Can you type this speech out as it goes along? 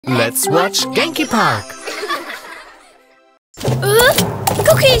Let's watch Genki Park.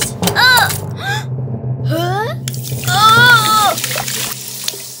 Cookies!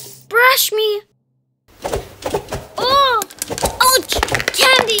 Brush me! Oh! Ouch!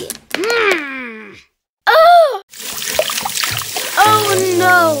 Candy! Oh! Oh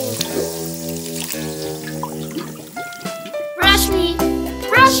no! Brush me!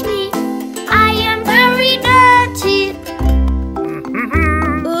 Brush me! I am very dirty!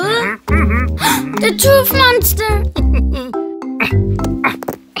 The tooth monster!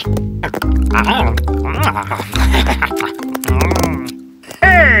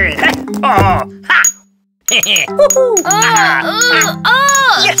 Hey! Oh! Ha!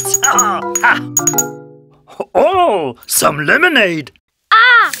 Yes! Oh! Some lemonade!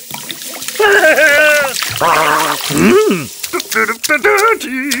 Ah! Brush Brush me!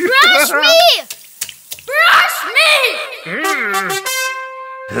 Brush me!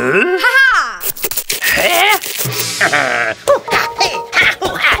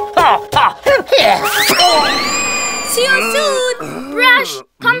 See you soon! Brush,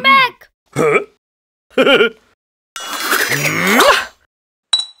 come back!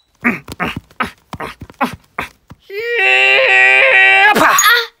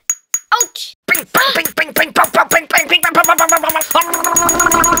 Ouch! Ping, pong, ping, ping, ping, pong, pong, ping, ping, ping, pong, pong, pong, pong, pong, pong.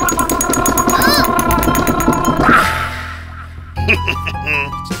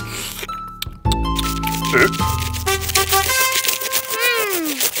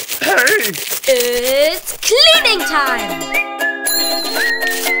 Hey! It's cleaning time!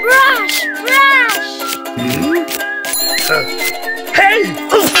 Brush! Brush! Hey!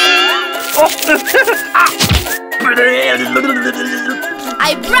 I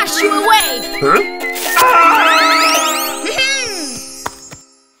brush you away!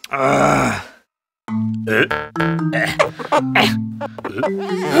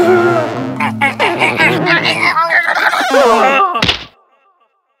 Oh!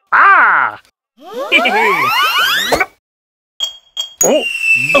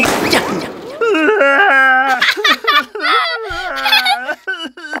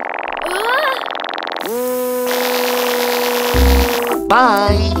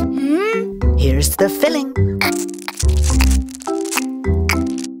 Bye. Here's the filling.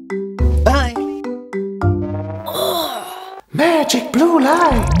 Bye. Magic blue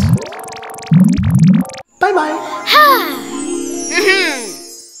light. Bye-bye.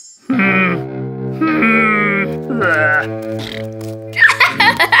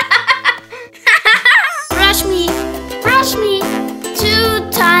 Brush me, brush me 2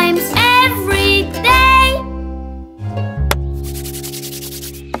 times every day.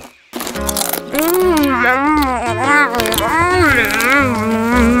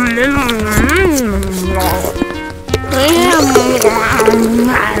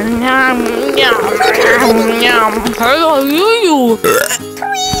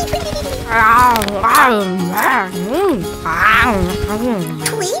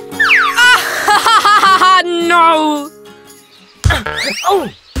 No! Oh!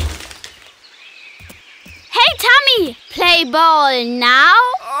 Hey, Tommy, play ball now?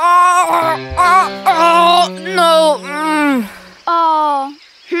 No!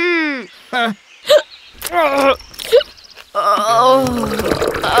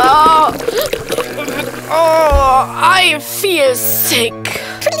 Oh, I feel sick.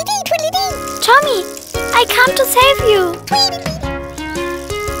 Tommy, I come to save you.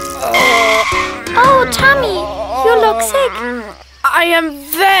 Oh, Tommy, you look sick. I am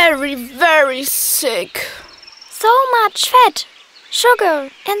very, very sick. So much fat, sugar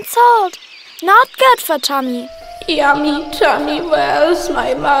and salt. Not good for Tommy. Yummy tummy, where's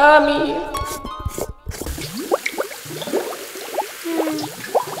my mommy?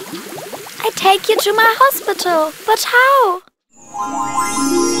 I take you to my hospital, but how?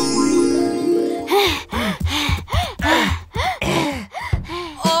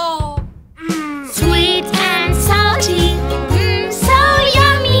 Sweet and salty, so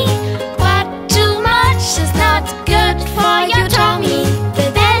yummy. But too much is not good for your tummy. The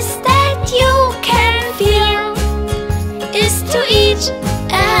best that you can feel is to eat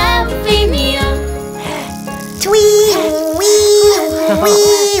a healthy meal. Twee, wee, wee,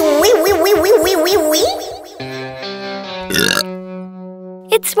 wee, wee, wee, wee, wee, wee, wee.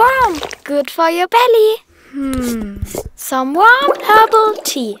 It's warm, good for your belly. Some warm herbal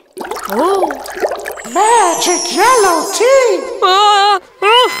tea. Oh, magic yellow tea.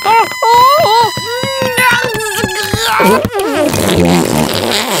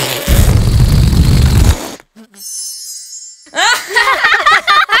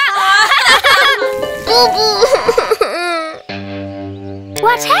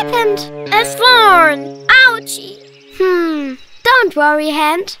 What happened? happened? A thorn. Ouchie. Don't worry,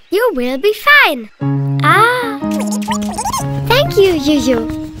 Hand. You will be fine. Ah. Thank you, Yuyu.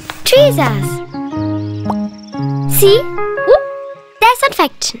 Jesus. See? There's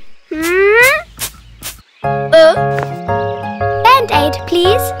infection. Band-aid,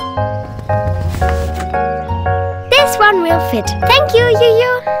 please. This one will fit. Thank you,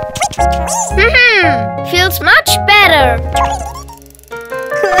 Yuyu. Feels much better.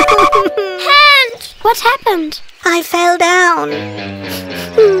 Hand! What happened? I fell down.